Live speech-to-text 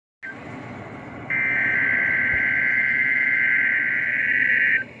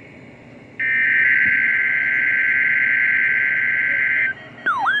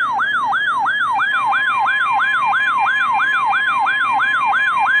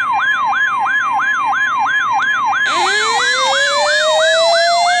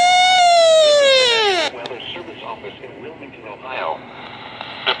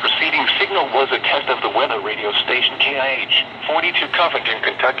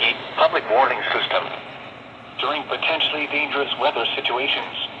Kentucky public warning system. During potentially dangerous weather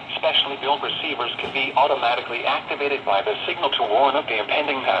situations, specially built receivers can be automatically activated by the signal to warn of the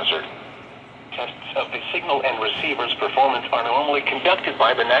impending hazard. Tests of the signal and receiver's performance are normally conducted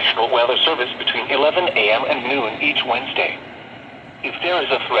by the National Weather Service between 11 a.m. and noon each Wednesday. If there is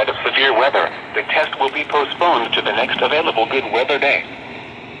a threat of severe weather, the test will be postponed to the next available good weather day.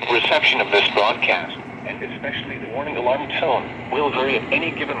 Reception of this broadcast, and especially the warning alarm tone, will vary at any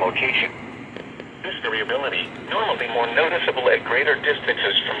given location. This variability, normally more noticeable at greater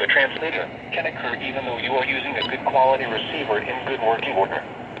distances from the transmitter, can occur even though you are using a good quality receiver in good working order.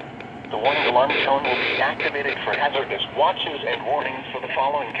 The warning alarm tone will be activated for hazardous watches and warnings for the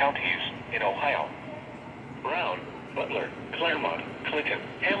following counties in Ohio: Brown, Butler, Claremont, Clinton,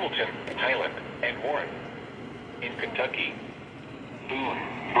 Hamilton, Highland, and Warren. In Kentucky: Boone,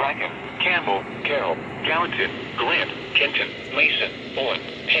 Bracken, Campbell, Carroll, Gallatin, Grant, Kenton, Mason, Owen,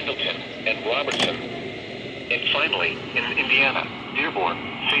 Pendleton, and Robertson. And finally, in Indiana: Dearborn,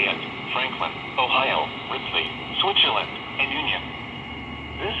 Fayette, Franklin, Ohio, Ripley, Switzerland, and Union.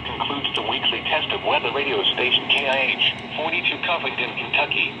 This concludes the weekly test of weather radio station KIH 42 Covington,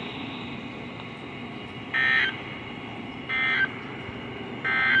 Kentucky.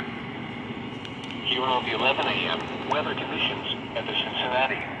 Here are the 11 a.m. weather conditions at the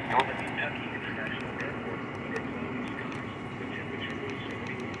Cincinnati, Northern Kentucky International Airport. The temperature was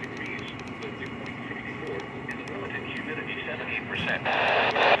 71 degrees, the dew point 64, and the relative humidity 78%.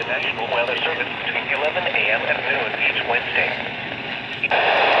 The National Weather Service between 11 a.m. and noon each Wednesday.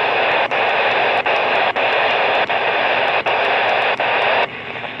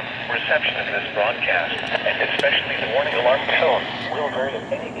 Reception of this broadcast, and especially the warning alarm tone, will vary at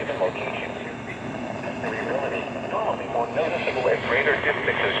any given location. Variability, normally more noticeable at greater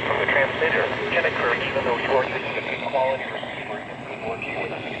distances from the transmitter, can occur even though you are using a good quality receiver in good working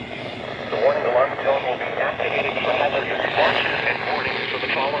order. The warning alarm tone will be activated for hazardous watches and warnings for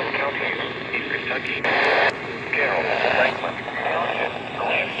the following counties in Kentucky: Carroll, Franklin, Gallatin,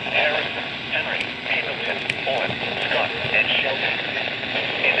 Grant, Harrison, Henry, Hamilton, Owen, Scott, and Shelby.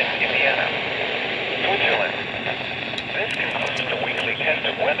 In Indiana: Switzerland. This concludes the weekly test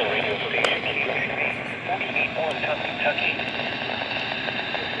of weather radio station KIH 48 Kentucky.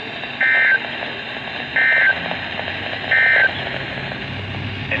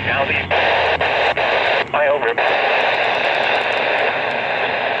 And now the Ohio River.